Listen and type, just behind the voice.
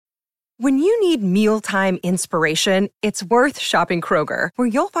When you need mealtime inspiration, it's worth shopping Kroger, where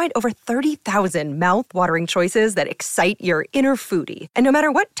you'll find over 30,000 mouth-watering choices that excite your inner foodie. And no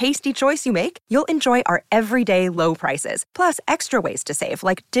matter what tasty choice you make, you'll enjoy our everyday low prices, plus extra ways to save,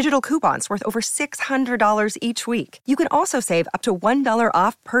 like digital coupons worth over $600 each week. You can also save up to $1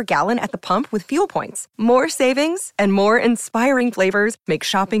 off per gallon at the pump with fuel points. More savings and more inspiring flavors make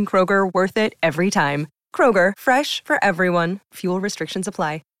shopping Kroger worth it every time. Kroger, fresh for everyone. Fuel restrictions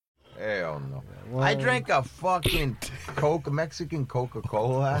apply. Hell no. I drank a fucking Mexican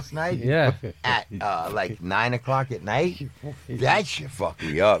Coca-Cola last night. Yeah. At like 9 o'clock at night. That shit fucked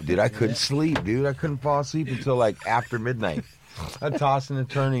me up, dude. I couldn't sleep, dude. I couldn't fall asleep until like after midnight. I'm tossing and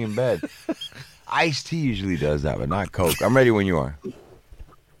turning in bed. Iced tea usually does that, but not Coke. I'm ready when you are.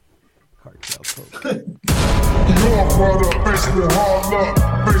 Cartel Coke. Your brother, basement hard luck.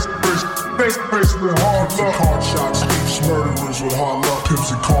 Basement hard luck. Card shots, thieves, murderers with hard luck.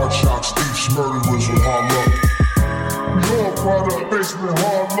 Pimps and card shots, thieves, murderers with hard luck. Your brother, basement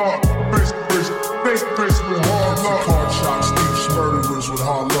hard luck. Basement hard luck. Card shots, thieves, murderers with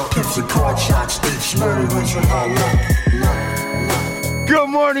hard luck. Pimps and card shots, thieves, murderers with hard luck. Good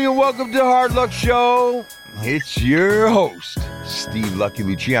morning and welcome to the Hard Luck Show. It's your host, Steve Lucky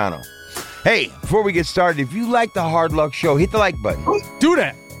Luciano. Hey, before we get started, if you like the Hard Luck Show, hit the like button. Do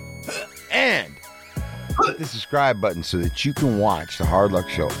that. And hit the subscribe button so that you can watch the Hard Luck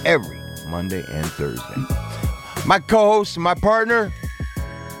Show every Monday and Thursday. My co-host and my partner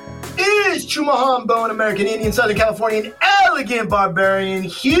is Chumahan Bone, American Indian, Southern Californian, elegant barbarian,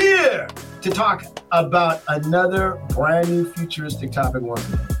 here to talk about another brand new futuristic topic once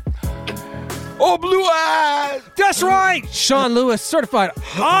again. Oh, Blue Eyes! That's right. Sean Lewis, certified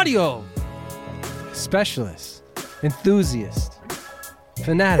audio specialist, enthusiast,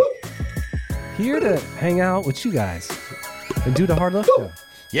 fanatic. Here to hang out with you guys and do the Hard Luck Show.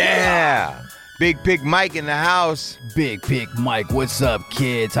 Yeah! Big Pig Mike in the house. Big Pig Mike, what's up,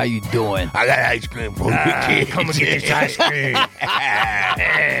 kids? How you doing? I got ice cream for you kids. Come and get this ice cream.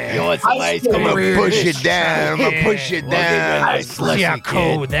 You want some ice cream? I'm going to push it down. I'm going to push it down. See how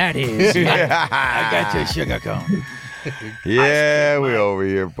cold that is. I got your sugar cone. Yeah, we over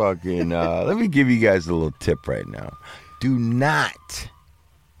here fucking. Let me give you guys a little tip right now. Do not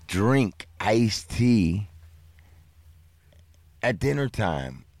drink iced tea at dinner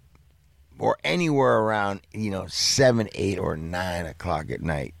time or anywhere around 7, 8, or 9 o'clock at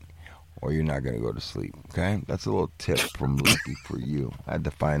night, or you're not going to go to sleep. Okay, that's a little tip from Lucky for you. I had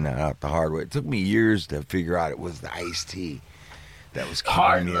to find that out the hard way. It took me years to figure out it was the iced tea that was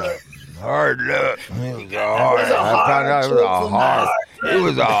keeping me up. Hard luck. There you go. I found out it was a hard. It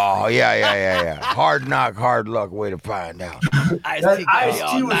was a yeah. Hard knock, hard luck way to find out. Ice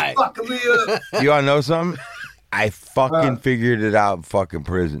tea was fucking me up. You want to know something? I fucking figured it out in fucking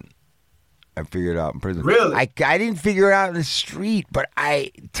prison. I figured it out in prison. Really? I didn't figure it out in the street, but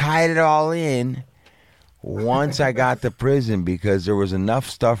I tied it all in once I got to prison because there was enough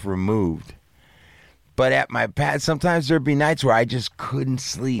stuff removed. But at my pad, sometimes there'd be nights where I just couldn't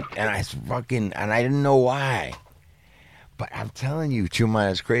sleep, and I didn't know why. But I'm telling you, Chuman,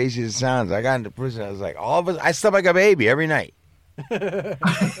 as crazy as it sounds, I got into prison. I was like, I slept like a baby every night. And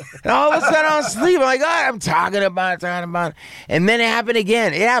all of a sudden I'm asleep. I'm like, I'm talking about it. And then it happened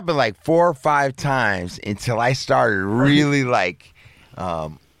again. It happened like 4 or 5 times until I started really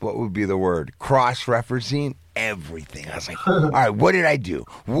what would be the word? Cross-referencing everything. I was like, all right, what did I do?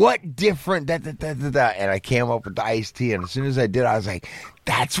 What different? And I came up with the iced tea. And as soon as I did, I was like,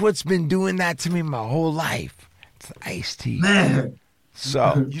 that's what's been doing that to me my whole life. It's the iced tea. Man.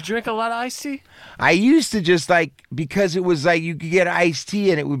 So You drink a lot of iced tea? I used to just because it was like you could get iced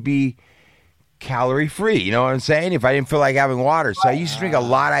tea and it would be calorie free. You know what I'm saying? If I didn't feel like having water. So I used to drink a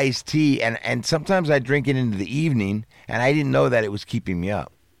lot of iced tea and sometimes I'd drink it into the evening and I didn't know that it was keeping me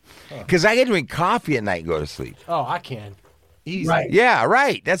up. Because I could drink coffee at night and go to sleep. Oh, I can. Easy. Right. Yeah,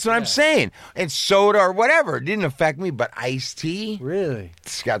 right. That's what I'm saying. And soda or whatever. It didn't affect me, but iced tea, Really?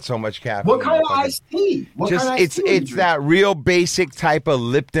 it's got so much caffeine. What kind of iced tea? It's that real basic type of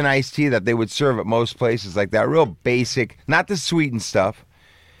Lipton iced tea that they would serve at most places, like that real basic, not the sweetened stuff.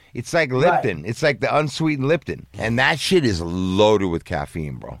 It's like Lipton. Right. It's like the unsweetened Lipton. And that shit is loaded with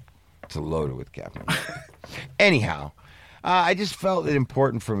caffeine, bro. It's loaded with caffeine. Anyhow, I just felt it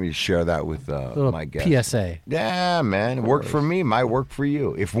important for me to share that with my guests. PSA. Yeah, man. It worked for me. Might work for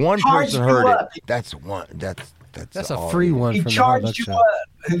you. If one person heard it, that's one. That's a free one He from the Hard Luck charged you Show. up.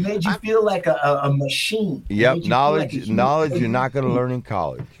 It made you feel like a machine. Yep, It made you feel knowledge like a human knowledge being. you're not going to learn in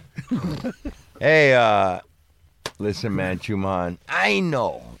college. Hey, listen, man, Chuman, I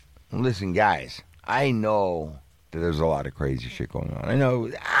know. Listen, guys, I know there's a lot of crazy shit going on. I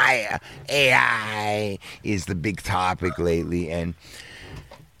know AI is the big topic lately, and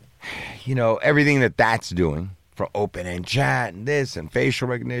everything that's doing for open-end chat and this and facial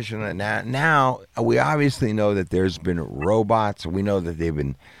recognition, and now we obviously know that there's been robots. We know that they've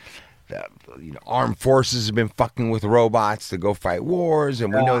been armed forces have been fucking with robots to go fight wars,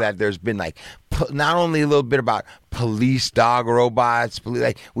 and we know that there's been not only a little bit about police dog robots,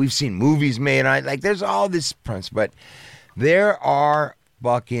 we've seen movies made on it. There's all this premise, but there are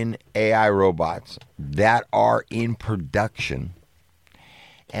fucking AI robots that are in production.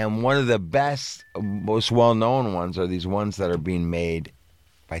 And one of the best, most well-known ones are these ones that are being made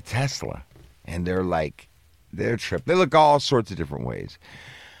by Tesla. And they're tripped. They look all sorts of different ways.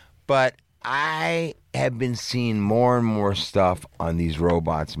 But I have been seeing more and more stuff on these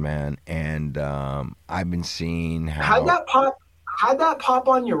robots, man. And I've been seeing how... How'd that pop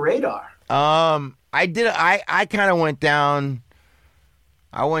on your radar? I did. I kind of went down...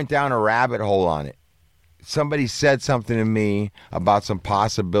 I went down a rabbit hole on it. Somebody said something to me about some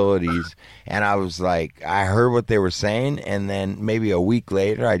possibilities, and I was like, I heard what they were saying, and then maybe a week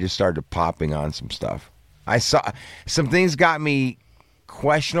later, I just started popping on some stuff. I saw some things got me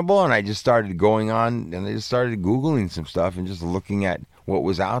questionable, and I just started going on, and I just started Googling some stuff and just looking at what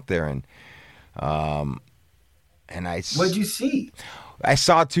was out there, and what'd you see? I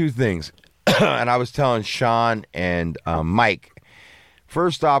saw two things, and I was telling Sean and Mike.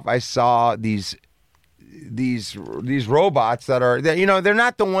 First off, I saw these robots that are, they're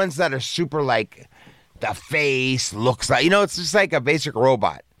not the ones that are super the face looks like, it's just like a basic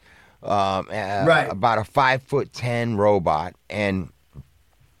robot, right? About a 5'10" robot, and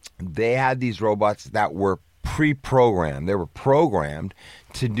they had these robots that were pre-programmed. They were programmed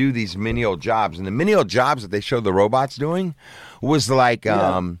to do these menial jobs, and the menial jobs that they showed the robots doing was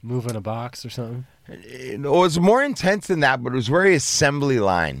moving a box or something. It was more intense than that, but it was very assembly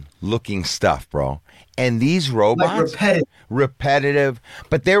line looking stuff, bro. And these robots, repetitive,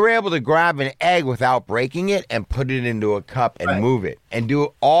 but they were able to grab an egg without breaking it and put it into a cup and move it and do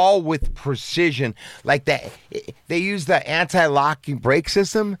it all with precision. Like that, they use the anti-locking brake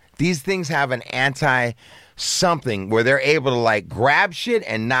system. These things have an anti-something where they're able to grab shit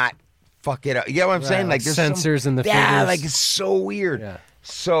and not fuck it up. You get what I'm saying? There's sensors in the fingers. It's so weird. Yeah.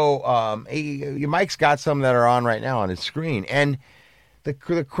 So Mike's got some that are on right now on his screen, and the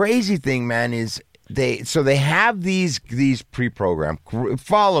crazy thing, man, is they have these pre-programmed.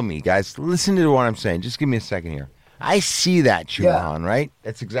 Follow me, guys. Listen to what I'm saying. Just give me a second here. I see that, Chumahan, right?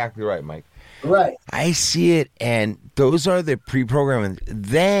 That's exactly right, Mike. Right. I see it, and those are the pre-programmed.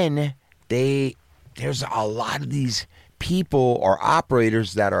 Then there's a lot of these people or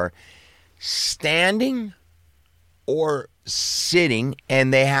operators that are standing or sitting,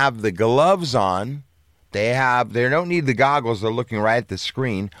 and they have the gloves on. They don't need the goggles. They're looking right at the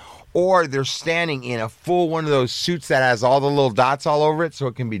screen, or they're standing in a full one of those suits that has all the little dots all over it so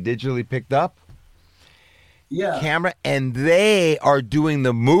it can be digitally picked up. Yeah. Camera, and they are doing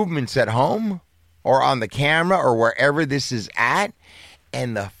the movements at home or on the camera or wherever this is at,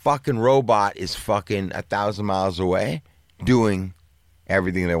 and the fucking robot is fucking 1,000 miles away doing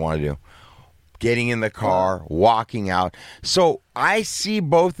everything they want to do. Getting in the car, walking out. So I see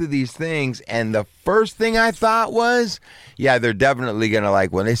both of these things, and the first thing I thought was, yeah, they're definitely going to,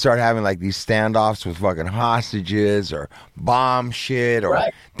 when they start having, these standoffs with fucking hostages or bomb shit,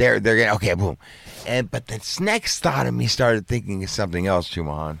 or they're going to, okay, boom. But this next thought of me started thinking of something else,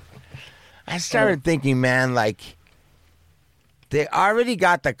 Chumahan. I started thinking, man, they already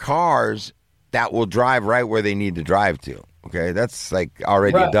got the cars that will drive right where they need to drive to. Okay, that's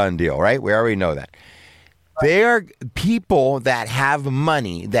already a done deal, right? We already know that. They are people that have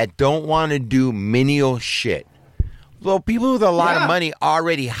money that don't want to do menial shit. Well, people with a lot of money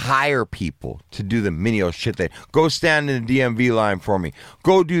already hire people to do the menial shit. They go stand in the DMV line for me.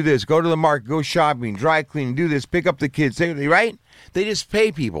 Go do this. Go to the market. Go shopping. Dry clean. Do this. Pick up the kids. Right? They just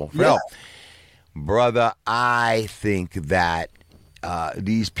pay people for help. Brother, I think that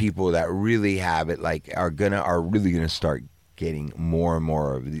these people that really have it are really gonna start getting more and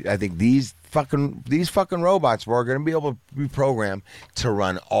more of these. I think these fucking robots are gonna be able to be programmed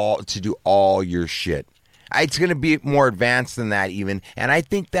to do all your shit. It's gonna be more advanced than that even, and I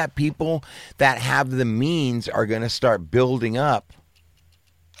think that people that have the means are gonna start building up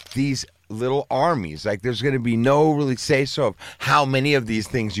these little armies. There's going to be no really say so of how many of these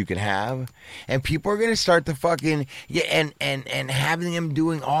things you can have, and people are going to start to fucking and having them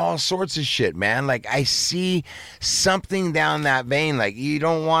doing all sorts of shit, man. I see something down that vein. You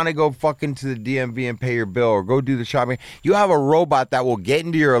don't want to go fucking to the DMV and pay your bill or go do the shopping. You have a robot that will get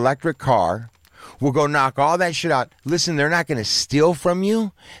into your electric car, We'll go knock all that shit out. Listen, they're not going to steal from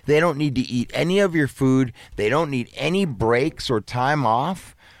you. They don't need to eat any of your food. They don't need any breaks or time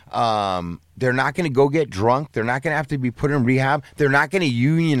off. They're not going to go get drunk. They're not going to have to be put in rehab. They're not going to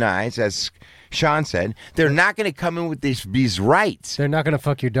unionize, as Sean said. They're not going to come in with these rights. They're not going to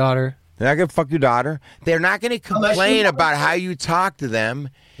fuck your daughter. They're not going to fuck your daughter. They're not going to complain about how you talk to them.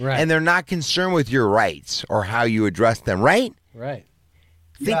 Right. And they're not concerned with your rights or how you address them, right? Right.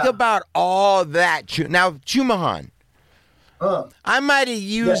 Think about all that. Now, Chumahan, I might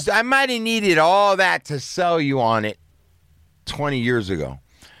have needed all that to sell you on it 20 years ago.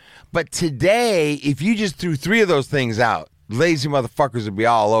 But today, if you just threw 3 of those things out, lazy motherfuckers would be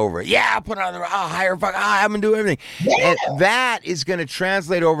all over it. Yeah, I'll put on I'll hire I'll have them do everything. Yeah. And that is going to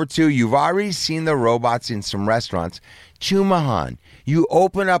translate over to, you've already seen the robots in some restaurants. Chumahan, you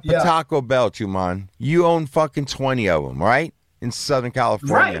open up a Taco Bell, Chumahan. You own fucking 20 of them, right? In Southern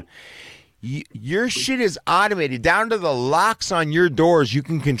California. Right. Your shit is automated down to the locks on your doors you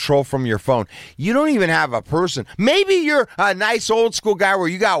can control from your phone. You don't even have a person. Maybe you're a nice old school guy where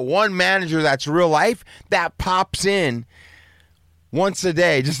you got one manager that's real life that pops in once a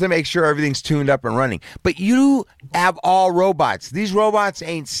day just to make sure everything's tuned up and running. But you have all robots. These robots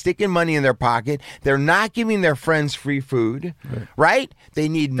ain't sticking money in their pocket. They're not giving their friends free food, right? They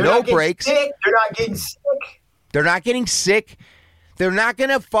need no breaks. They're not getting sick. They're not getting sick. They're not going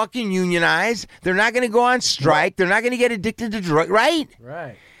to fucking unionize. They're not going to go on strike. They're not going to get addicted to drugs, right?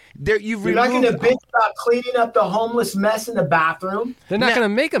 Right. They're not going to bitch about cleaning up the homeless mess in the bathroom. They're not going to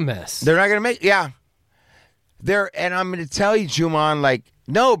make a mess. They're not going to make, and I'm going to tell you, Juman, like,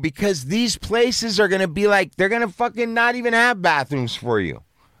 no, because these places are going to be like, they're going to fucking not even have bathrooms for you.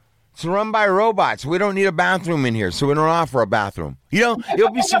 It's run by robots. We don't need a bathroom in here, so we don't offer a bathroom. You know,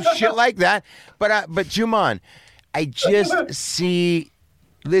 it'll be some shit like that. But Juman, I just see,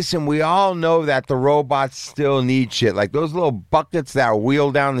 listen, we all know that the robots still need shit. Like those little buckets that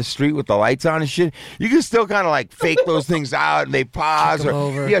wheel down the street with the lights on and shit, you can still kind of like fake those things out and they pause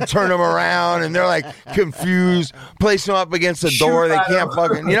or you turn them around and they're like confused, place them up against the door. They can't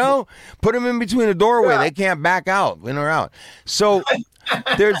fucking, put them in between the doorway. They can't back out, in or out. So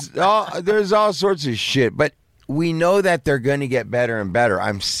there's all sorts of shit, but we know that they're going to get better and better.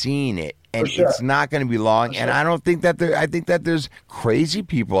 I'm seeing it. And it's not going to be long. And I don't think that I think that there's crazy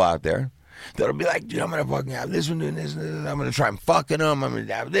people out there that'll be like, dude, I'm going to fucking have this one doing this. I'm going to try and fucking them. I'm going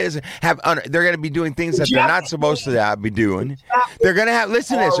to have this. They're going to be doing things that they're not supposed to be doing. They're going to have,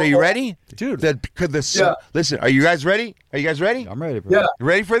 listen to this. Are you ready? Dude. Listen, are you guys ready? Are you guys ready? I'm ready, bro. Yeah. You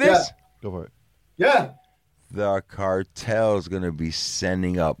ready for this? Yeah. Go for it. Yeah. The cartel's going to be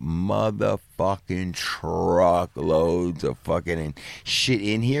sending up motherfucking truckloads of fucking shit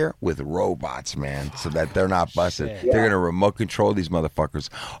in here with robots, man, so that they're not busted. They're going to remote control these motherfuckers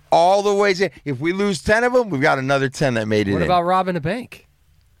all the ways in. If we lose 10 of them, we've got another 10 that made it in. What about robbing a bank?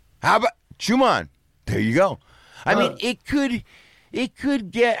 How about Chuman? There you go. I mean, it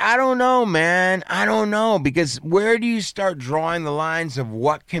could get, I don't know, man. I don't know, because where do you start drawing the lines of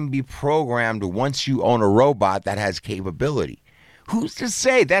what can be programmed once you own a robot that has capability? Who's to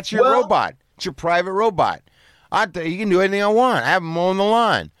say? That's your robot. It's your private robot. You can do anything I want. I have them on the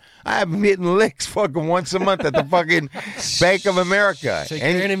lawn. I have them hitting licks fucking once a month at the fucking Bank of America. Take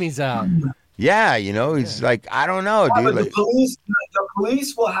your enemies out. Yeah, he's like, I don't know, dude. The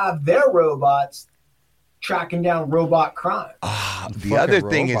police will have their robots tracking down robot crime. The other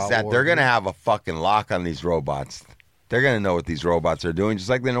thing is that they're going to have a fucking lock on these robots. They're going to know what these robots are doing, just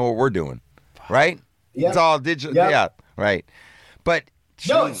like they know what we're doing, right? Yeah. It's all digital. Yeah, right. But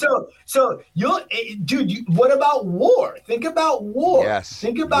no, so what about war? Think about war. Yes.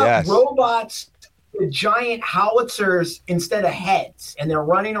 Think about robots with giant howitzers instead of heads, and they're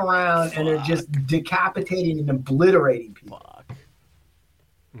running around and they're just decapitating and obliterating people.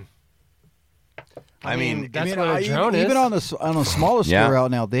 I mean, that's what a drone is. Even on a smaller scale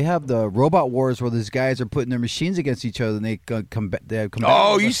out now, they have the robot wars where these guys are putting their machines against each other and they combat.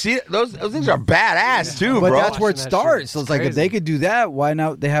 Oh, you see it? Those things are badass too, but bro. that's where it starts. So it's like, if they could do that, why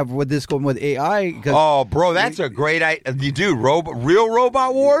not? They have with this going with AI. Oh, bro, that's a great idea. You do real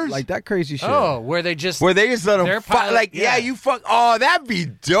robot wars, like that crazy shit. Oh, where they just let them fight. Like, you fuck. Oh, that'd be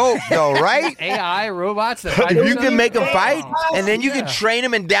dope, though, right? AI robots that fight. You can make them fight, and then you can train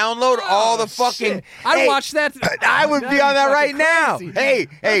them and download all the fucking. Shit. I'd watch that. I would be on that right now. Hey,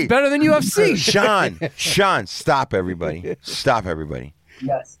 that's better than UFC. Sean, stop everybody. Stop everybody.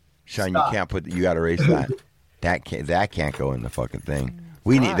 Yes. Sean, you can't you got to erase that. That can't go in the fucking thing.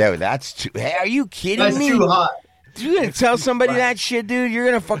 We need that. That's too. Hey, are you kidding me? That's too hot. You're gonna tell somebody that shit, dude. You're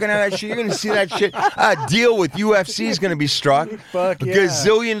gonna fucking have that shit. You're gonna see that shit. A deal with UFC is gonna be struck. Fuck A yeah.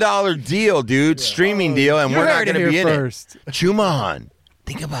 gazillion-dollar deal, dude. Streaming deal, and You we're not heard it gonna be here in first. it. Chumahan,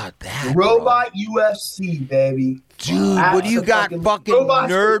 think about that, Robot UFC, baby. dude. What do you got? Fucking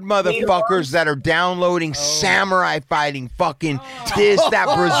Robots nerd with made motherfuckers arms. that are downloading samurai fighting, fucking this, that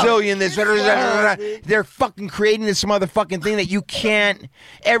Brazilian, this. They're fucking creating this motherfucking thing that you can't.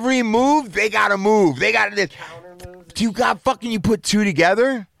 Every move, they gotta move. They got this. Do you got fucking? You put two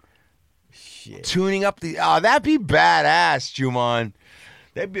together? Shit. Tuning up the. Oh, that'd be badass, Juman.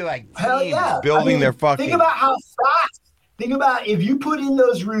 They'd be like Hell teams yeah. building their fucking. Think about how fast. Think about if you put in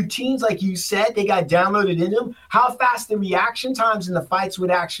those routines, like you said, they got downloaded in them, how fast the reaction times in the fights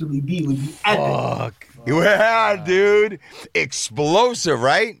would actually be. Would be epic. Fuck. Yeah, dude. Explosive,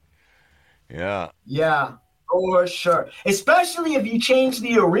 right? Yeah. Yeah, for sure. Especially if you change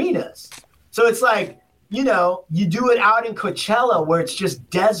the arenas. So it's like, you know, you do it out in Coachella where it's just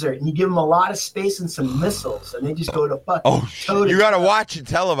desert and you give them a lot of space and some missiles and they just go to fucking Oh, toe to you got to toe. watch it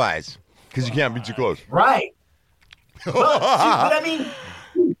televised because you can't be too close. Right. But I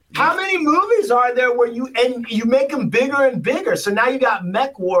mean, how many movies are there where you make them bigger and bigger? So now you got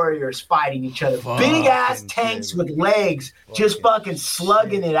mech warriors fighting each other, big ass tanks with legs, just fucking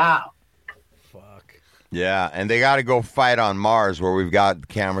slugging it out. Yeah, and they got to go fight on Mars where we've got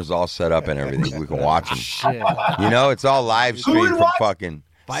cameras all set up and everything. We can watch them. Shit. You know, it's all live Who streamed would from watch- fucking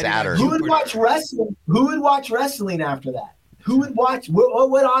Saturn. Who would watch wrestling? Who would watch wrestling after that? Who would watch?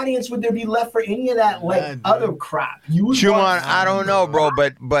 What audience would there be left for any of that other crap? You would Chuman, watch- I don't know, bro,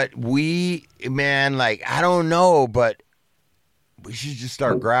 but we, man, like, I don't know, but we should just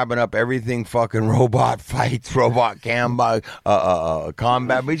start grabbing up everything fucking robot fights, robot combat.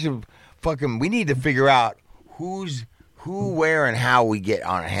 We should fucking, we need to figure out who, where, and how we get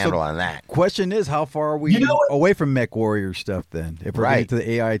on a handle on that. Question is, how far are we You know what- away from mech warrior stuff then? If we're Right. getting to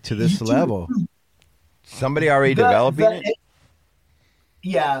the AI to this level. Somebody already developing it?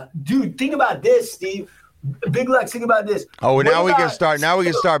 Yeah, dude, think about this, Steve. Big Lex, think about this. Oh, What now we can about- start. Now we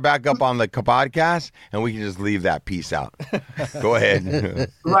can start back up on the podcast, and we can just leave that piece out. Go ahead.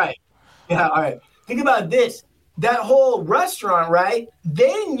 Right. Yeah, all right. Think about this. That whole restaurant, right?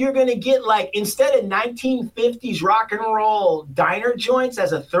 Then you're going to get, like, instead of 1950s rock and roll diner joints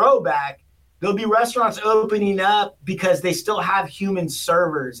as a throwback, there'll be restaurants opening up because they still have human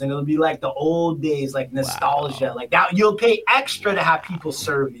servers, and it'll be like the old days, like nostalgia. Wow. Like that, you'll pay extra to have people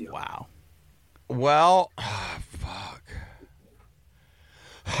serve you. Wow. Well, fuck.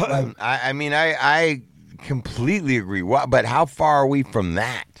 I mean, I completely agree. But how far are we from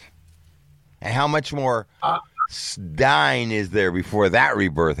that? And how much more dying is there before that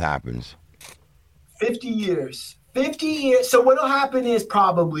rebirth happens? 50 years. 50 years. So what'll happen is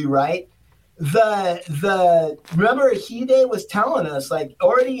probably, right? Remember Hide was telling us, like,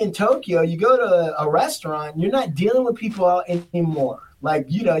 already in Tokyo, you go to a restaurant, you're not dealing with people out anymore. Like,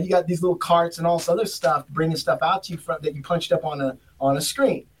 you know, you got these little carts and all this other stuff bringing stuff out to you that you punched up on a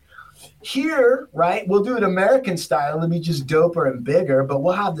screen. Here, right, we'll do it American style. It'll be just doper and bigger, but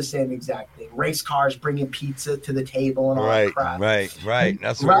we'll have the same exact thing. Race cars bringing pizza to the table and all that crap. Right.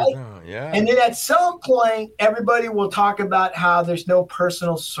 That's right. Yeah. And then at some point, everybody will talk about how there's no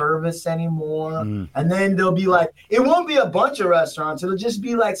personal service anymore. And then there'll be like, it won't be a bunch of restaurants. It'll just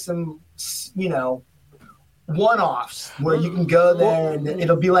be like some, you know, one-offs where you can go there and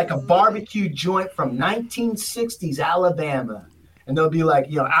it'll be like a barbecue joint from 1960s Alabama. And they'll be like,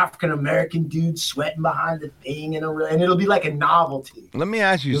 you know, African-American dudes sweating behind the thing. And it'll be like a novelty. Let me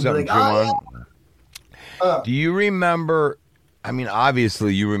ask you You'll something, be like, Juwan. Do you remember, I mean,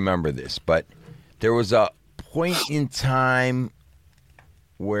 obviously you remember this, but there was a point in time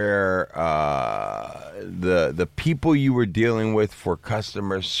where the people you were dealing with for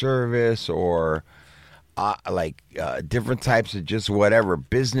customer service or different types of just whatever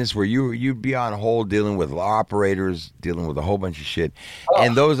business where you'd be on hold dealing with operators, dealing with a whole bunch of shit,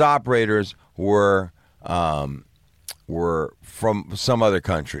 and those operators were from some other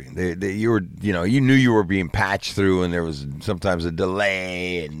country. You were, you know, you knew you were being patched through, and there was sometimes a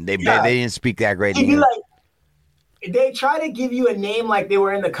delay, and they didn't speak that great English. They try to give you a name like they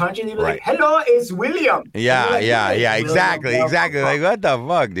were in the country. They'd be like, hello, it's William. Yeah, exactly. Like, what the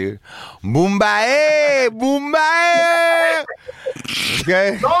fuck, dude? Mumbai.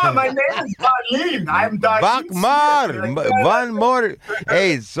 Okay. No, my name is Darlene. I'm Darlene. Bakmar. One more.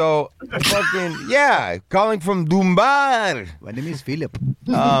 Hey, so fucking, yeah, calling from Dumbar. My name is Philip.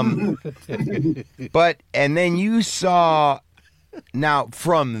 But, and then you saw, now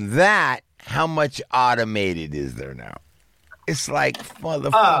from that, how much automated is there now? It's like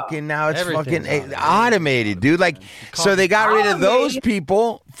motherfucking now it's fucking everything's automated, dude. Like, so they got rid of those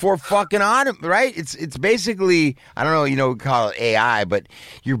people for fucking right? It's basically, I don't know, we call it AI, but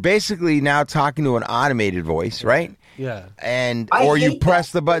you're basically now talking to an automated voice, right? Yeah. Or you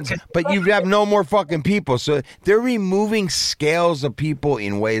press the buttons, but you have no more fucking people. So they're removing scales of people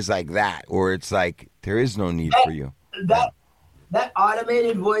in ways like that, or it's like there is no need for you. That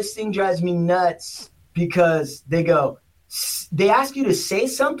automated voice thing drives me nuts because they ask you to say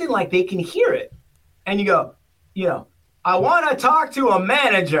something like they can hear it. And you go, I want to talk to a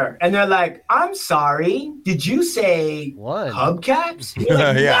manager. And they're like, I'm sorry, did you say hubcaps? You're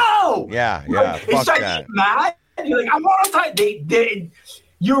like, no! Yeah. It's like, that. mad. You're like, I want to talk.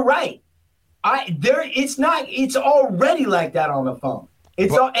 You're right. It's already like that on the phone.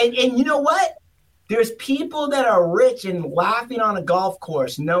 And you know what? There's people that are rich and laughing on a golf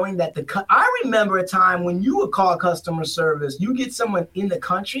course, knowing that I remember a time when you would call customer service, you get someone in the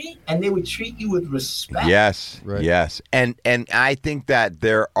country, and they would treat you with respect. Yes, right. Yes, and I think that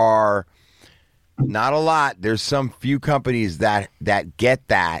there are not a lot. There's some few companies that get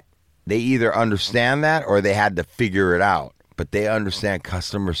that. They either understand that or they had to figure it out. But they understand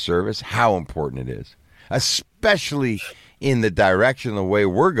customer service, how important it is, especially in the direction, the way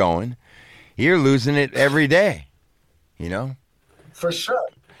we're going. You're losing it every day, For sure.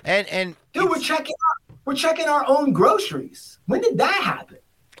 And dude, we're checking our own groceries. When did that happen?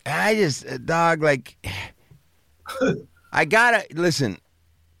 I just I gotta listen.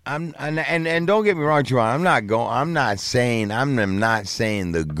 And don't get me wrong, Juan. I'm not saying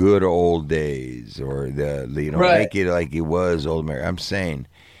the good old days or make it like it was old America. I'm saying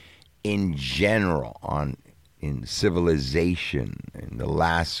in general in civilization in the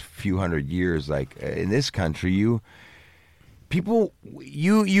last few hundred years, like in this country, you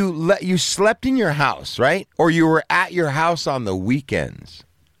slept in your house, right? Or you were at your house on the weekends,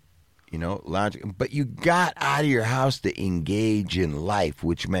 lounging, but you got out of your house to engage in life,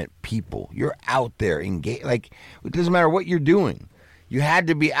 which meant people. You're out there engage, like it doesn't matter what you're doing. You had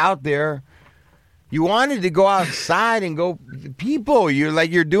to be out there. You wanted to go outside and go people.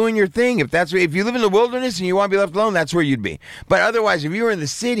 You're doing your thing. If you live in the wilderness and you want to be left alone, that's where you'd be. But otherwise, if you were in the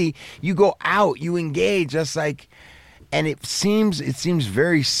city, you go out, you engage. Just like, and it seems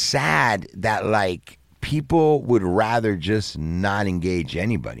very sad that like people would rather just not engage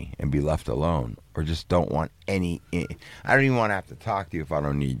anybody and be left alone, or just don't want any. I don't even want to have to talk to you if I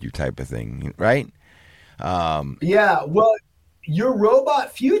don't need you, type of thing, right? Yeah. Well. Your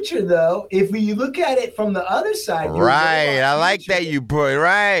robot future, though, if we look at it from the other side, right? I like that you put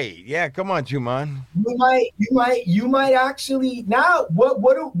right. Yeah, come on, Chuman. You might actually now.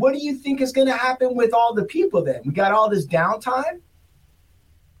 What do you think is going to happen with all the people? Then we got all this downtime.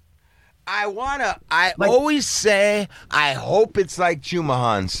 I always say I hope it's like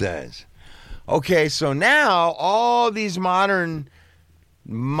Chumahan says. Okay, so now all these modern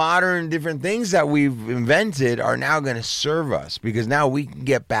different things that we've invented are now going to serve us, because now we can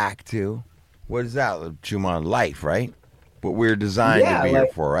get back to what is that, Chuman, life, right? What we're designed to be here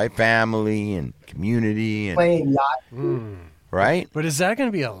for, right? Family and community and playing yacht, right? But is that going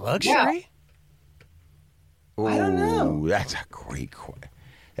to be a luxury? Yeah. I don't know. That's a great question.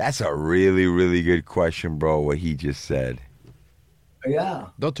 That's a really, really good question, bro. What he just said. Yeah,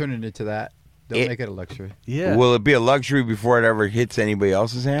 they'll turn it into that. They'll make it a luxury. Yeah. Will it be a luxury before it ever hits anybody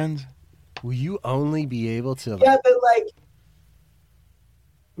else's hands? Will you only be able to? Yeah, but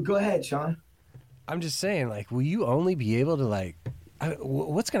go ahead, Sean. I'm just saying, will you only be able to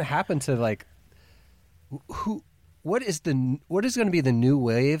what's going to happen to what is going to be the new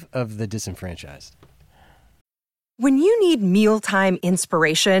wave of the disenfranchised? When you need mealtime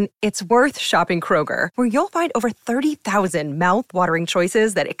inspiration, it's worth shopping Kroger, where you'll find over 30,000 mouth-watering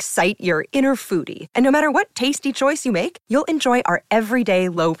choices that excite your inner foodie. And no matter what tasty choice you make, you'll enjoy our everyday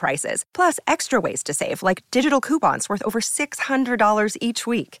low prices, plus extra ways to save, like digital coupons worth over $600 each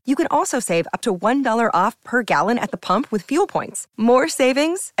week. You can also save up to $1 off per gallon at the pump with fuel points. More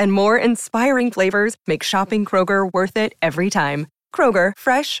savings and more inspiring flavors make shopping Kroger worth it every time. Kroger,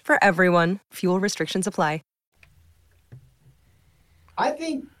 fresh for everyone. Fuel restrictions apply. I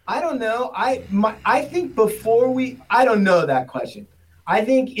don't know. I think I don't know that question. I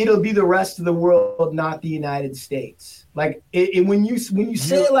think it'll be the rest of the world, not the United States. When you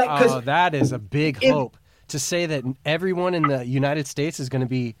say it because that is a big hope to say that everyone in the United States is going to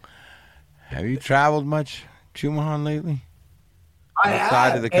be. Have you traveled much, Chumahan, lately? I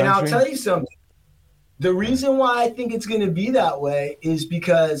have, and I'll tell you something. The reason why I think it's going to be that way is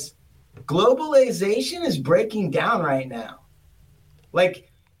because globalization is breaking down right now.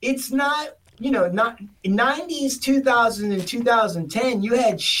 It's not not in 90s, 2000 and 2010, you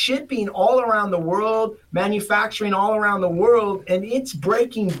had shipping all around the world, manufacturing all around the world, and it's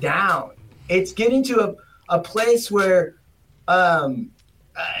breaking down. It's getting to a place where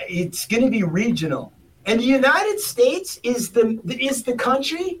it's going to be regional. And the United States is the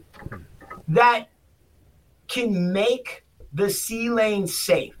country that can make the sea lane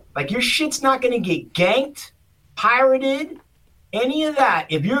safe. Like, your shit's not going to get ganked, pirated, any of that.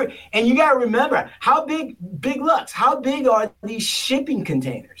 And you got to remember, how big Lux, how big are these shipping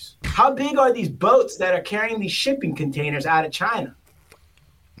containers? How big are these boats that are carrying these shipping containers out of China?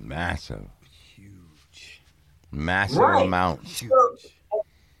 Massive. Huge. Massive amounts. So,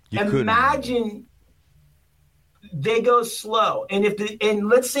 imagine they go slow. And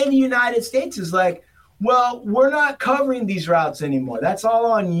let's say the United States is like, well, we're not covering these routes anymore. That's all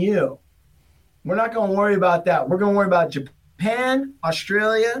on you. We're not going to worry about that. We're going to worry about Japan,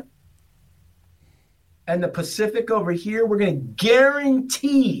 Australia, and the Pacific over here. We're going to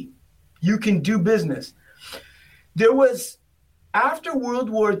guarantee you can do business. There was, after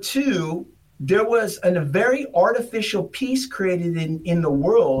World War II, there was a very artificial peace created in the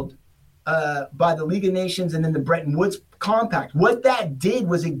world by the League of Nations and then the Bretton Woods Compact. What that did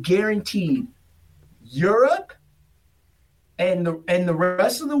was it guaranteed Europe and the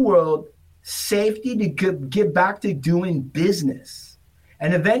rest of the world safety to get back to doing business.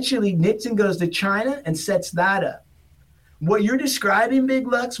 And eventually Nixon goes to China and sets that up. What you're describing, Big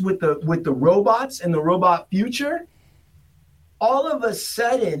Lux, with the robots and the robot future, all of a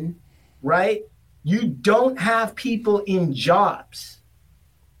sudden, right, you don't have people in jobs.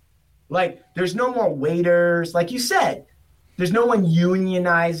 Like, there's no more waiters. Like you said, there's no one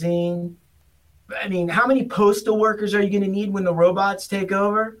unionizing. I mean, how many postal workers are you going to need when the robots take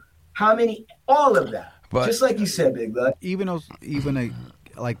over? How many? All of that. But, just like you said, Big Lux.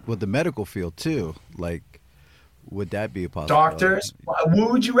 Like with the medical field too. Like, would that be a possibility? Doctors.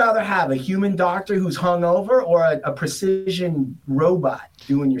 What would you rather have? A human doctor who's hungover or a precision robot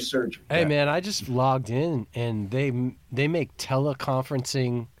doing your surgery? Hey, man, I just logged in and they make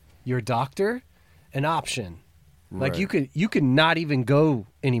teleconferencing your doctor an option. Like, you could not even go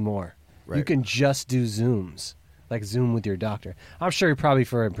anymore. Right. You can just do Zooms, like Zoom with your doctor. I'm sure probably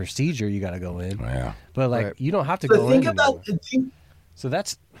for a procedure you got to go in. Yeah. But like you don't have to go in.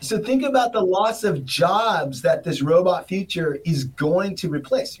 So think about the loss of jobs that this robot future is going to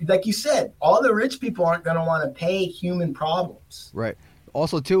replace. Like you said, all the rich people aren't going to want to pay human problems. Right.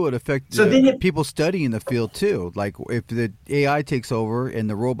 Also, too, it affects people studying the field, too. Like, if the AI takes over and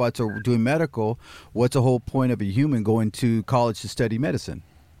the robots are doing medical, what's the whole point of a human going to college to study medicine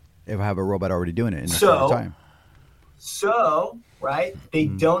if I have a robot already doing it in the time? So, right, they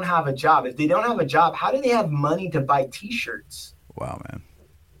don't have a job. If they don't have a job, how do they have money to buy T-shirts? Wow, man.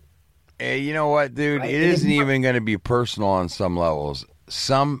 Hey, you know what, dude? Right? It isn't even going to be personal on some levels.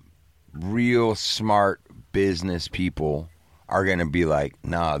 Some real smart business people are going to be like,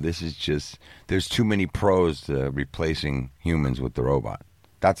 nah, this is just, there's too many pros to replacing humans with the robot.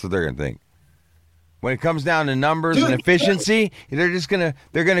 That's what they're going to think. When it comes down to numbers and efficiency, they're going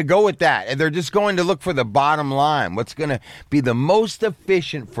to go with that. And they're just going to look for the bottom line. What's going to be the most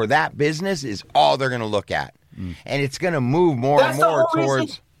efficient for that business is all they're going to look at. And it's going to move more and more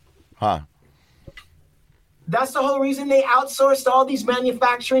towards, That's the whole reason they outsourced all these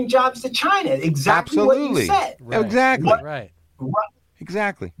manufacturing jobs to China. Exactly what you said. Right. Exactly. Right.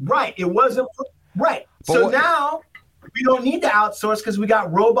 Exactly. Right. It wasn't right. But so now we don't need to outsource because we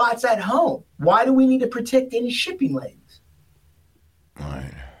got robots at home. Why do we need to protect any shipping lanes?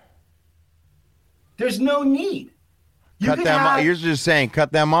 Right. There's no need. Cut them off. You're just saying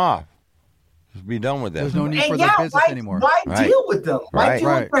cut them off. Just be done with that. There's no need for their business anymore. Why deal with them? Why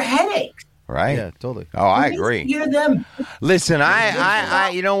deal with their headaches? Right? Yeah, totally. Oh, I agree. Hear them. Listen, I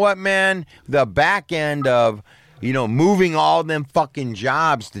you know what, man? The back end of, moving all them fucking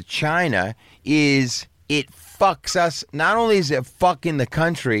jobs to China is, it fucks us. Not only is it fucking the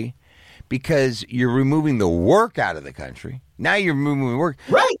country because you're removing the work out of the country. Now you're removing work.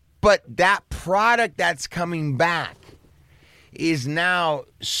 Right. But that product that's coming back is now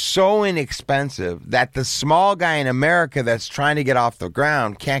so inexpensive that the small guy in America that's trying to get off the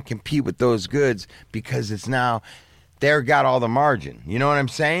ground can't compete with those goods because it's now they've got all the margin. You know what I'm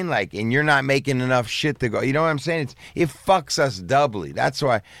saying? Like, and you're not making enough shit to go. You know what I'm saying? It fucks us doubly. That's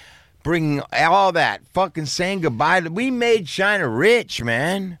why bringing all that fucking saying goodbye we made China rich,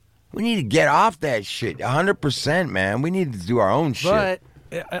 man. We need to get off that shit 100%, man. We need to do our own shit. But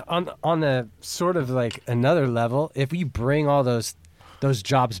on the sort of like another level, if we bring all those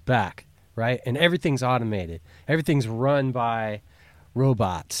jobs back, right, and everything's automated, everything's run by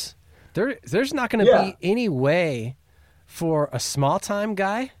robots, there's not going to be any way for a small time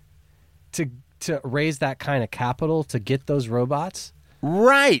guy to raise that kind of capital to get those robots.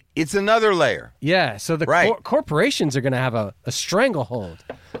 Right. It's another layer. Yeah. So the corporations are going to have a stranglehold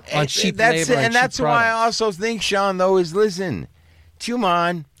on cheap labor. And that's cheap why I products. also think, Sean, though, is listen,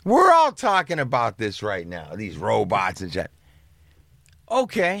 Chuman, we're all talking about this right now, these robots and shit.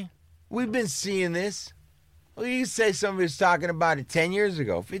 Okay. We've been seeing this. Well, you say somebody was talking about it 10 years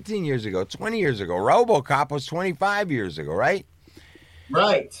ago, 15 years ago, 20 years ago. RoboCop was 25 years ago, right?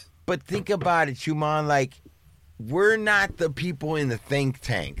 Right. But think about it, Chuman, like, we're not the people in the think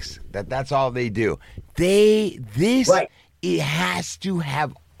tanks. That's all they do. It has to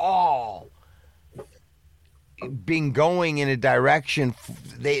have all been going in a direction.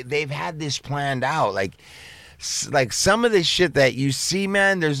 They've had this planned out. Like some of this shit that you see,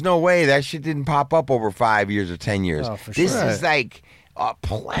 man, there's no way that shit didn't pop up over 5 years or 10 years. Oh, for This sure. is like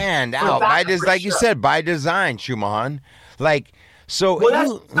planned out. Like you said, by design, Chuman. Like, so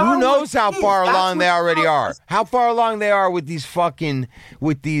who knows how far along they already are? How far along they are with these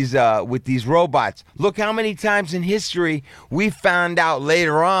robots? Look how many times in history we found out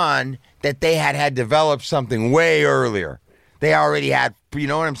later on that they had developed something way earlier. They already had, you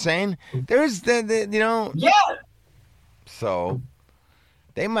know what I'm saying? There's Yeah. So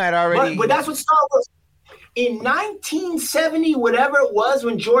they might already. But that's what Star Wars. In 1970, whatever it was,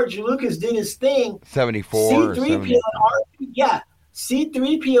 when George Lucas did his thing, 74.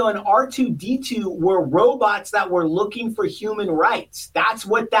 C-3PO and R2-D2 were robots that were looking for human rights. That's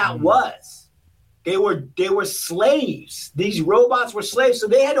what that was. They were slaves. These robots were slaves. So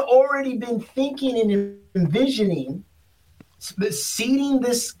they had already been thinking and envisioning seeding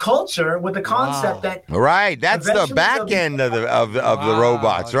this culture with the concept that that's the back end of the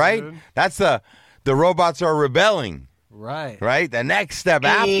robots, right? Dude. That's the robots are rebelling. Right? The next step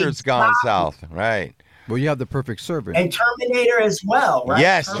after it's gone south. Right. Well, you have the perfect servant. And Terminator as well, right?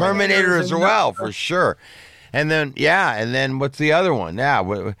 Yes, Terminator as well, for sure. And then what's the other one?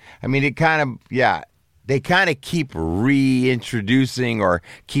 Yeah, I mean, they kind of keep reintroducing or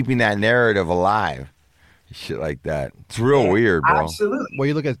keeping that narrative alive. Shit like that. It's real weird, bro. Absolutely. Well,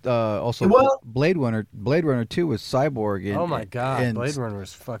 you look at also Blade Runner 2 with Cyborg. And, oh my God, and Blade Runner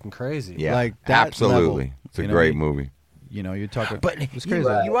was fucking crazy. Yeah, like that absolutely. Level, it's a great movie. You know, you're talking. But it's crazy.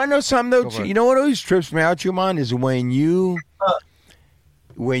 You want to know something though? You know what always trips me out, Chuman, is when you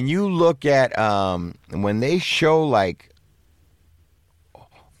look at when they show like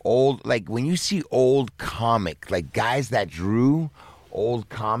old, like when you see old comic, like guys that drew old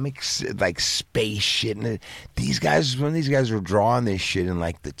comics, like space shit, and these guys were drawing this shit in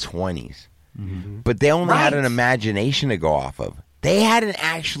like the 20s, but they only had an imagination to go off of. They hadn't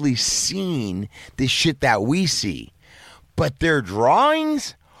actually seen the shit that we see. But their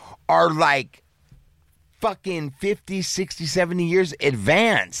drawings are like fucking 50, 60, 70 years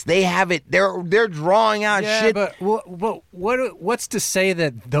advanced. They have it. They're drawing out shit. But what's to say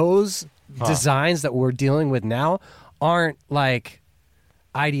that those designs that we're dealing with now aren't like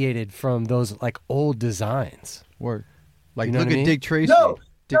ideated from those like old designs? Or like You know look what I at mean? Dick Tracy. No.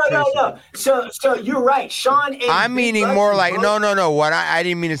 Dick Tracy. No. So you're right, Sean. And I'm meaning Big more Buck like both- no. What I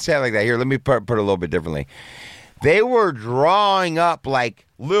didn't mean to say it like that. Here, let me put it a little bit differently. They were drawing up like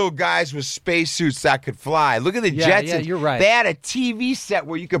little guys with spacesuits that could fly. Look at the Jetsons. Yeah, you're right. They had a TV set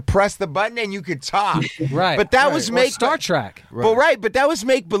where you could press the button and you could talk. Right. But that was Or Star Trek. But that was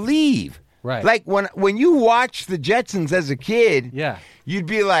make believe. Right. Like when you watched the Jetsons as a kid, Yeah. you'd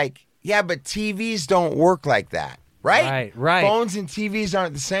be like, yeah, but TVs don't work like that. Right? Right. Phones and TVs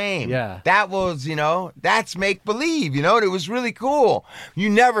aren't the same. Yeah. That was, that's make believe, and it was really cool.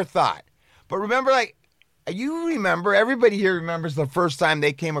 You never thought. But remember, like, everybody here remembers the first time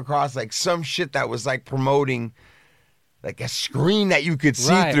they came across like some shit that was like promoting like a screen that you could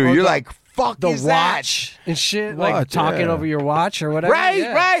see Right. through. Or You're like, fuck The is watch and shit, like Watch, talking yeah. over your watch or whatever. that?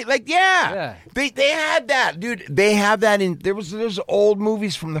 Yeah. Right. Like, yeah. Yeah. They had that, dude. They have that in there's old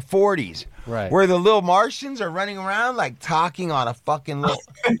movies from the 40s. Right. Where the little Martians are running around like talking on a fucking little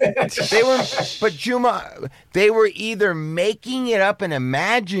they were either making it up and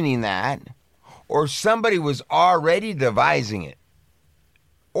imagining that, or somebody was already devising it.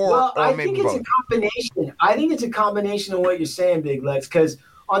 Or I maybe think it's both. a combination. I think it's a combination of what you're saying, Big Lex, because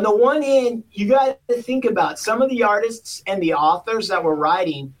on the one hand, you got to think about some of the artists and the authors that were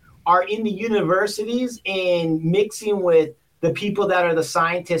writing are in the universities and mixing with the people that are the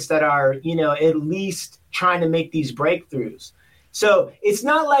scientists that are, at least trying to make these breakthroughs. So it's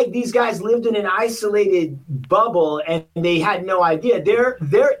not like these guys lived in an isolated bubble and they had no idea.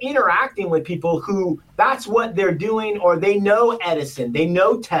 They're interacting with people who that's what they're doing, or they know Edison, they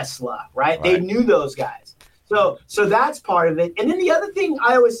know Tesla, right? They knew those guys. So that's part of it. And then the other thing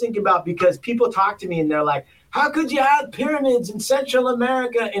I always think about, because people talk to me and they're like, how could you have pyramids in Central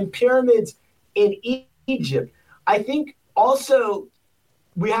America and pyramids in Egypt? I think also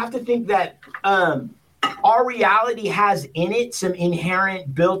we have to think that our reality has in it some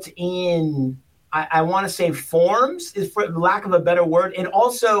inherent built-in, I want to say forms, is for lack of a better word, and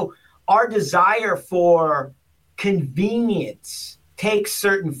also our desire for convenience takes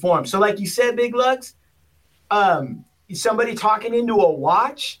certain forms. So like you said, Big Lugs, somebody talking into a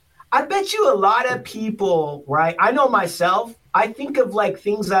watch, I bet you a lot of people, right? I know myself, I think of like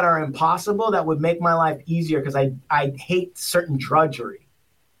things that are impossible that would make my life easier because I hate certain drudgery.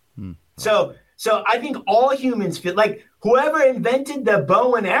 So I think all humans feel like whoever invented the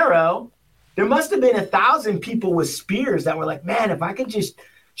bow and arrow, there must have been 1,000 people with spears that were like, man, if I could just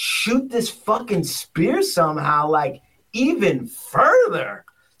shoot this fucking spear somehow, like even further.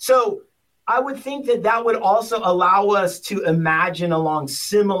 So I would think that would also allow us to imagine along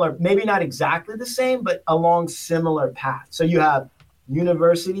similar, maybe not exactly the same, but along similar paths. So you have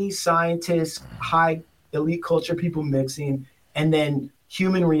university scientists, high elite culture people mixing, and then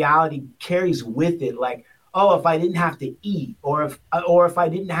human reality carries with it, like, oh, if I didn't have to eat, or if I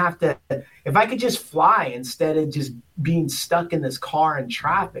didn't have to, if I could just fly instead of just being stuck in this car in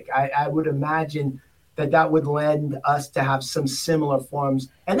traffic, I would imagine that would lend us to have some similar forms.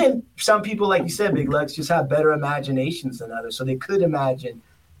 And then some people, like you said, Big Lex, just have better imaginations than others, so they could imagine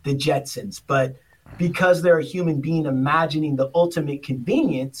the Jetsons. But because they're a human being imagining the ultimate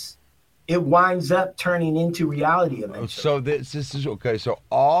convenience, it winds up turning into reality eventually. So this is okay. So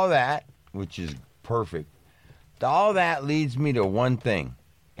all that, which is perfect, all that leads me to one thing,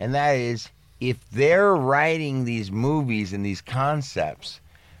 and that is, if they're writing these movies and these concepts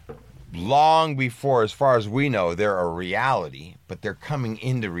long before, as far as we know, they're a reality, but they're coming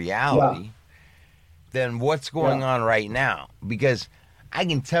into reality, then what's going on right now? Because I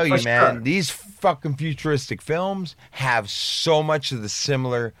can tell you, man, these fucking futuristic films have so much of the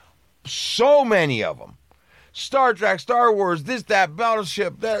similar, so many of them. Star Trek, Star Wars, this, that,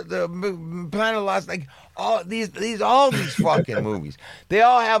 Battleship, that, the Planet of Lost, like all these fucking movies. They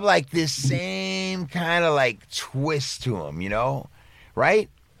all have like this same kind of like twist to them, you know, right?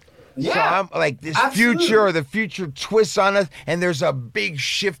 Yeah. So I'm like this future, or the future twists on us, and there's a big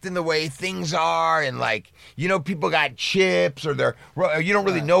shift in the way things are, and like, you know, people got chips, or you don't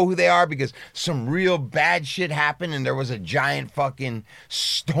really know who they are because some real bad shit happened and there was a giant fucking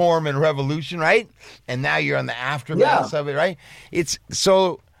storm and revolution, right? And now you're on the aftermath of it, right? It's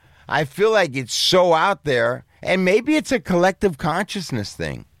so, I feel like it's so out there, and maybe it's a collective consciousness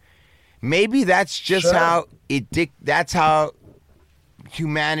thing. Maybe that's just how that's how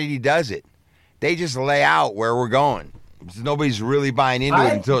humanity does it. They just lay out where we're going. Nobody's really buying into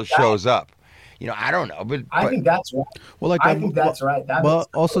it until it shows up. You know, I don't know, but I think that's right. Well, like I think that's right. That well,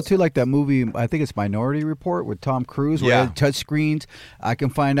 also too, like that movie, I think it's Minority Report with Tom Cruise, where they have touch screens. I can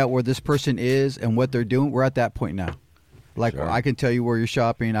find out where this person is and what they're doing. We're at that point now. Like, I can tell you where you're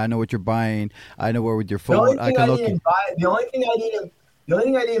shopping. I know what you're buying. I know where with your phone. The only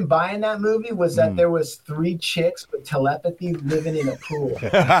thing I didn't buy in that movie was that there was 3 chicks with telepathy living in a pool.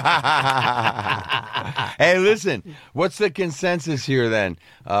 Hey, listen, what's the consensus here then?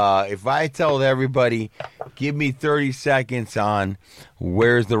 If I told everybody, give me 30 seconds on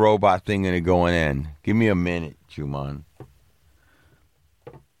where's the robot thing going to go in? Give me a minute, Juman.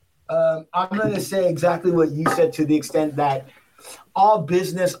 I'm going to say exactly what you said, to the extent that all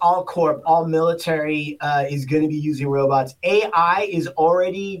business, all corp, all military is going to be using robots. AI is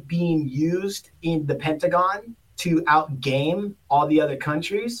already being used in the Pentagon to outgame all the other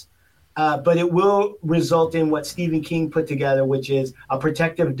countries. But it will result in what Stephen King put together, which is a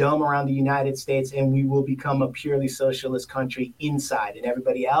protective dome around the United States, and we will become a purely socialist country inside, and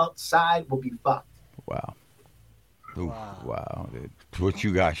everybody outside will be fucked. Wow. Wow, dude. What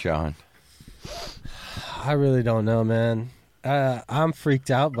you got, Sean? I really don't know, man. I'm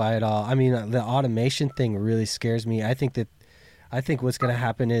freaked out by it all. I mean, the automation thing really scares me. I think what's going to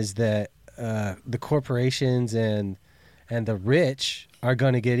happen is that the corporations and the rich are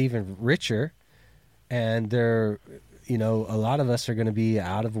going to get even richer, and they're, you know, a lot of us are going to be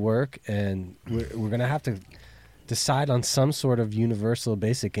out of work, and we're going to have to decide on some sort of universal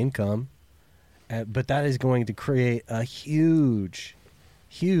basic income. But that is going to create a huge,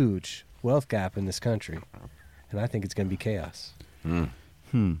 huge wealth gap in this country. And I think it's going to be chaos. Well,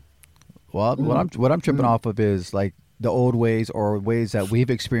 what I'm tripping off of is, like, the old ways or ways that we've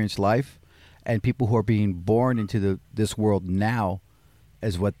experienced life, and people who are being born into this world now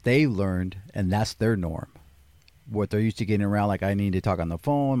is what they learned, and that's their norm. What they're used to getting around, like I need to talk on the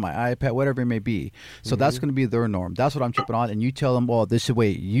phone, my iPad, whatever it may be. So that's going to be their norm. That's what I'm tripping on. And you tell them, well, this is the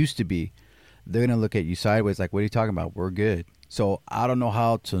way it used to be. They're going to look at you sideways like, what are you talking about? We're good. So I don't know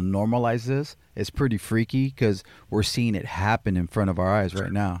how to normalize this. It's pretty freaky because we're seeing it happen in front of our eyes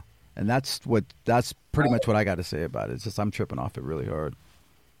right now. And that's pretty much what I got to say about it. It's just I'm tripping off it really hard.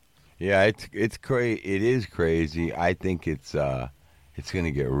 Yeah, it's crazy. It is crazy. I think it's going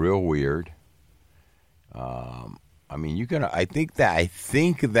to get real weird. I mean, I think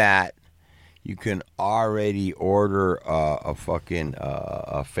that you can already order a fucking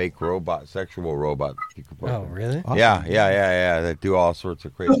a fake robot, sexual robot. Oh, really? Awesome. Yeah. That do all sorts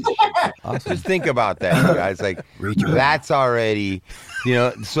of crazy shit. Awesome. Just think about that, you guys. Like, that's already,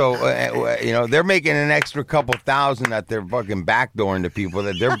 so, they're making an extra couple thousand that they're fucking backdooring to people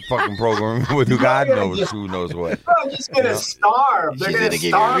that they're fucking programming with who knows what. They're just going to starve. They're going to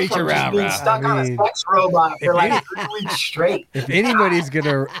starve from just being stuck on a sex robot for like 3 weeks straight. If anybody's going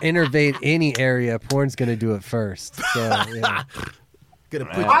to innovate any area, porn's going to do it first. So, yeah.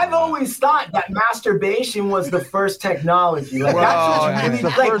 I've always thought that masturbation was the first technology. Like, that's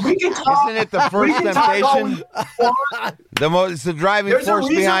just really, we can talk. Isn't it the first temptation? It's the driving force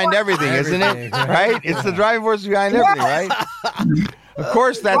behind everything, isn't it? Right? It's the driving force behind everything, right? Of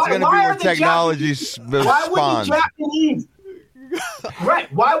course, that's going to be where technology spawns. Why would the Japanese?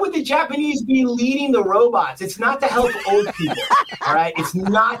 Right. Why would the Japanese be leading the robots? It's not to help old people. All right. It's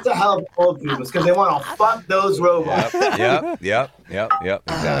not to help old people. It's because they want to fuck those robots. Yep. Exactly.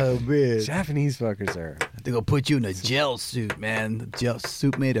 Oh, man. Japanese fuckers are. They're going to put you in a gel suit, man. The gel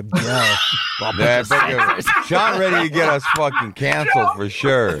suit made of gel. Sean ready to get us fucking canceled for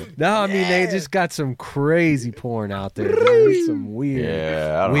sure. No, I mean, they just got some crazy porn out there. Dude. Some weird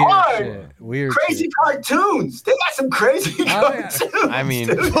shit. Weird crazy shit. Cartoons. They got some crazy cartoons. I mean,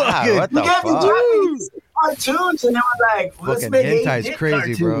 what the fuck? Japanese cartoons, and they were like, let's make hentai's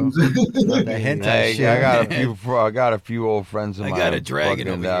crazy, cartoons. bro. The hentai shit. I got a few old friends of mine. I got a dragon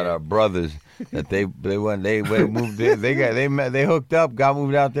over here. Brothers that they moved. They hooked up, got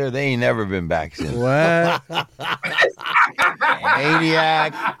moved out there. They ain't never been back since. What?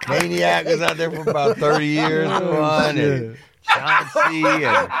 Maniac was out there for about 30 years. And Chauncey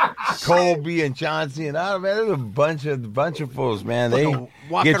and Colby and Chauncey and there's a bunch of fools, man. They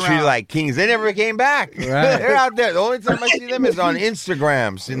get treated like kings. They never came back. Right. They're out there. The only time I see them is on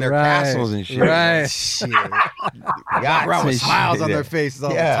Instagrams in their castles and shit. Right. Bro, with smiles on their faces all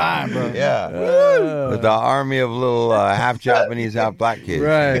the time, bro. Yeah. With the army of little half Japanese, half black kids.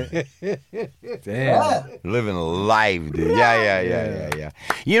 Right. Damn. Living life, dude. Yeah.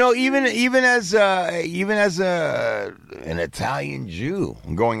 Even as an Italian Jew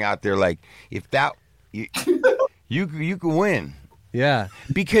going out there, like, if that you could win. Yeah.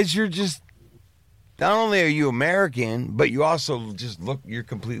 Because you're just, not only are you American, but you also just you're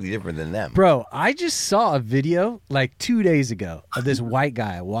completely different than them. Bro, I just saw a video like 2 days ago of this white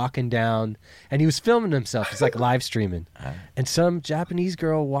guy walking down, and he was filming himself. He's like live streaming. And some Japanese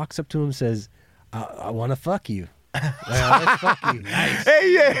girl walks up to him and says, I want to fuck you. Fuck you. Nice.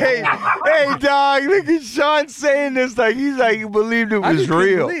 Hey, dog! Look at Sean saying this like he's like he believed it was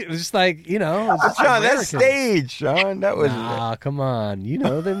real. It was just like Sean, that's staged. Sean, that was. Come on,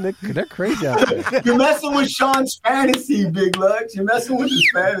 they're crazy out there. You're messing with Sean's fantasy, Big Lux. You're messing with his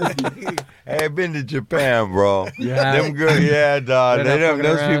fantasy. Hey, I've been to Japan, bro. Yeah. Them good, yeah, dog.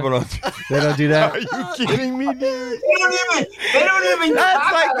 Those people don't. They don't do that. Are you kidding me, dude? They don't even.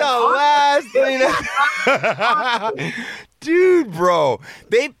 That's like the last thing. Dude, bro,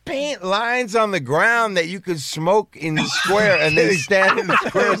 they paint lines on the ground that you could smoke in the square, and they stand in the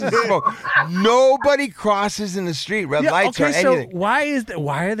squares and smoke. Nobody crosses in the street, red lights or anything. So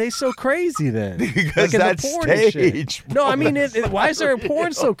why are they so crazy then? Because like that's staged. No, I mean, why is their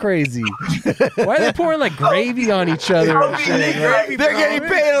porn so crazy? Why are they pouring like gravy on each other? They're getting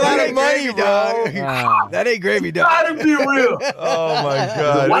paid a lot of money, bro. Wow. That ain't gravy, dog. Gotta be real. Oh my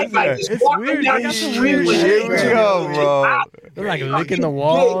god, the white guy just walking down the street. Here we go, bro. They're like licking the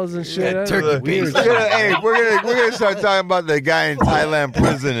walls and shit. Hey, we're gonna start talking about the guy in Thailand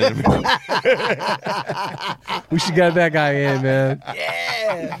prison. We should get that guy in, man.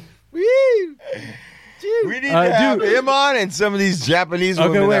 Yeah. Woo. We need to have him on and some of these Japanese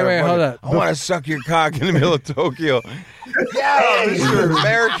women. Okay, wait, that are hold fucking, up. I want to suck your cock in the middle of Tokyo. Yeah, Mr.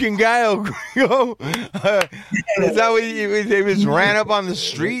 American guy. Is that what he just ran up on the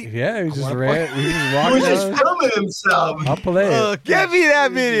street? Yeah, he just ran. He was He walking was just down. filming himself. I'll play it. Give me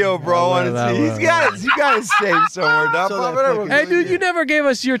that video, bro. I want to see. He's got it saved somewhere. Dog. Hey, dude, you never gave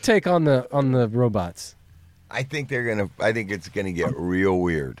us your take on the robots. I think it's gonna get real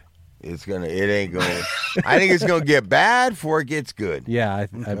weird. It ain't going. I think it's gonna get bad before it gets good. Yeah, I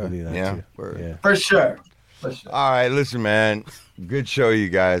believe that too. Yeah. For sure. All right, listen, man. Good show, you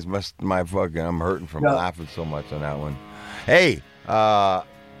guys. I'm hurting from laughing so much on that one. Hey,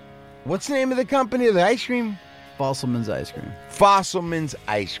 what's the name of the company of the ice cream? Fossilman's Ice Cream. Fossilman's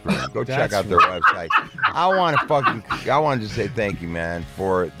Ice Cream. Go check out their website. I want to say thank you, man,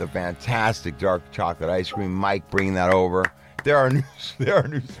 for the fantastic dark chocolate ice cream. Mike bringing that over. There are new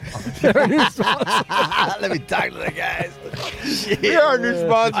sponsors. Let me talk to the guys. There are new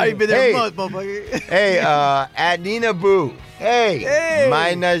sponsors. I ain't been there a month, motherfucker. Hey, at Nina Boo. Hey,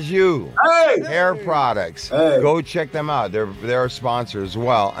 My Najou. Hey, Hair products. Hey. Go check them out. They're a sponsor as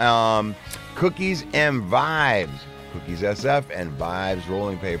well. Cookies and Vibes. Cookies SF and Vibes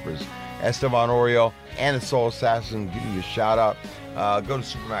Rolling Papers. Esteban Oreo and the Soul Assassin give you a shout out. Go to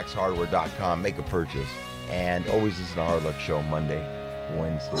supermaxhardware.com. Make a purchase. And always listen to Hard Luck Show Monday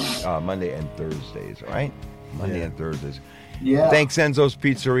and Thursdays, all right? Monday and Thursdays. Yeah. Thanks, Enzo's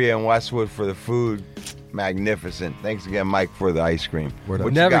Pizzeria in Westwood, for the food. Magnificent. Thanks again, Mike, for the ice cream.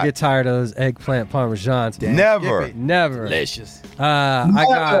 We'll never get tired of those eggplant parmesans. Never. Never. Delicious.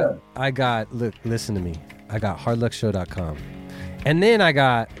 I got, look, listen to me. I got hardluckshow.com. And then I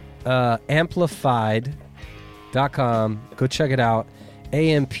got amplified.com. Go check it out.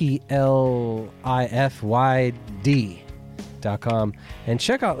 amplifyd.com. And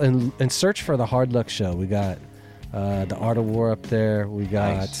check out and search for the Hard Luck Show. We got the Art of War up there. We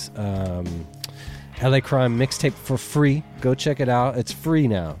got LA Crime mixtape for free. Go check it out. It's free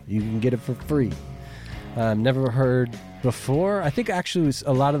now. You can get it for free. Never heard before. I think actually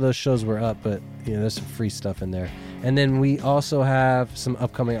a lot of those shows were up, but there's some free stuff in there. And then we also have some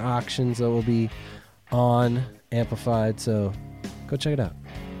upcoming auctions that will be on Amplified. So go check it out.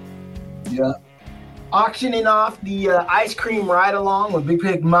 Yeah. Auctioning off the ice cream ride along with Big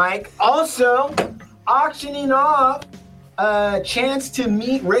Pig Mike. Also, auctioning off a chance to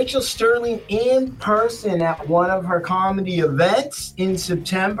meet Rachel Sterling in person at one of her comedy events in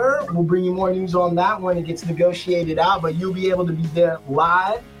September. We'll bring you more news on that when it gets negotiated out, but you'll be able to be there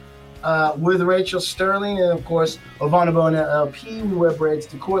live with Rachel Sterling. And of course, Ovana Bona LP. We wear braids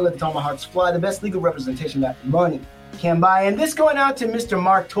decor, let the tomahawks fly. The best legal representation that money can buy. And this going out to Mr.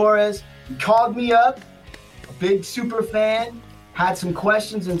 Mark Torres. He called me up, a big super fan, had some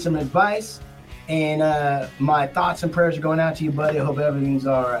questions and some advice. And my thoughts and prayers are going out to you, buddy. I hope everything's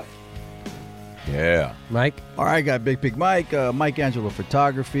all right. Yeah. Mike? All right, got Big Pig Mike, Mike Angelo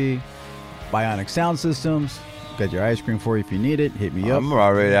Photography, Bionic Sound Systems. Got your ice cream for you if you need it. Hit me up. I'm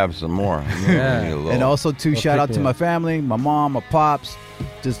already to have some more. And also, shout out to my family, my mom, my pops.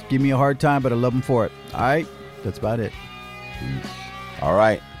 Just give me a hard time, but I love them for it. All right? That's about it. Peace. All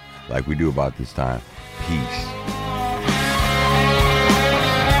right. Like we do about this time. Peace.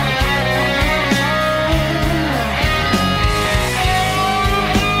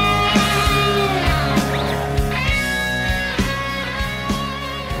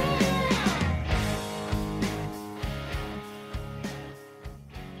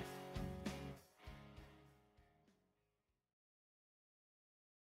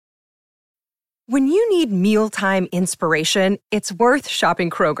 When you need mealtime inspiration, it's worth shopping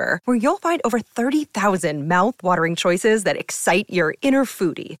Kroger, where you'll find over 30,000 mouth-watering choices that excite your inner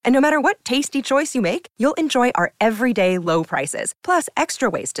foodie. And no matter what tasty choice you make, you'll enjoy our everyday low prices, plus extra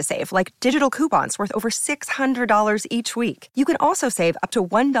ways to save, like digital coupons worth over $600 each week. You can also save up to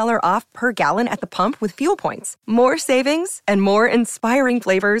 $1 off per gallon at the pump with fuel points. More savings and more inspiring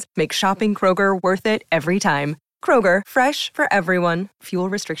flavors make shopping Kroger worth it every time. Kroger, fresh for everyone. Fuel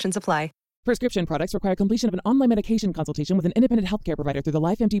restrictions apply. Prescription products require completion of an online medication consultation with an independent healthcare provider through the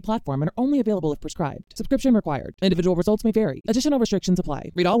LifeMD platform and are only available if prescribed. Subscription required. Individual results may vary. Additional restrictions apply.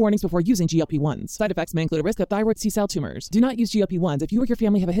 Read all warnings before using GLP-1s. Side effects may include a risk of thyroid C-cell tumors. Do not use GLP-1s if you or your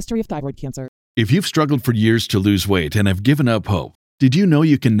family have a history of thyroid cancer. If you've struggled for years to lose weight and have given up hope, did you know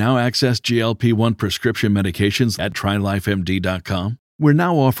you can now access GLP-1 prescription medications at TryLifeMD.com? We're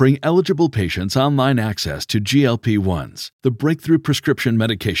now offering eligible patients online access to GLP-1s, the breakthrough prescription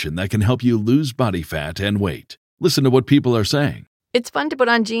medication that can help you lose body fat and weight. Listen to what people are saying. It's fun to put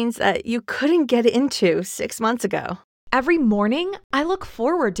on jeans that you couldn't get into 6 months ago. Every morning, I look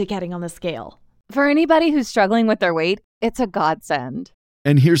forward to getting on the scale. For anybody who's struggling with their weight, it's a godsend.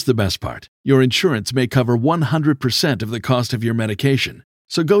 And here's the best part. Your insurance may cover 100% of the cost of your medication.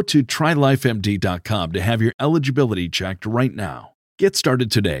 So go to TryLifeMD.com to have your eligibility checked right now. Get started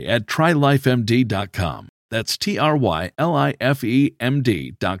today at TryLifeMD.com. That's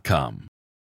TryLifeMD.com.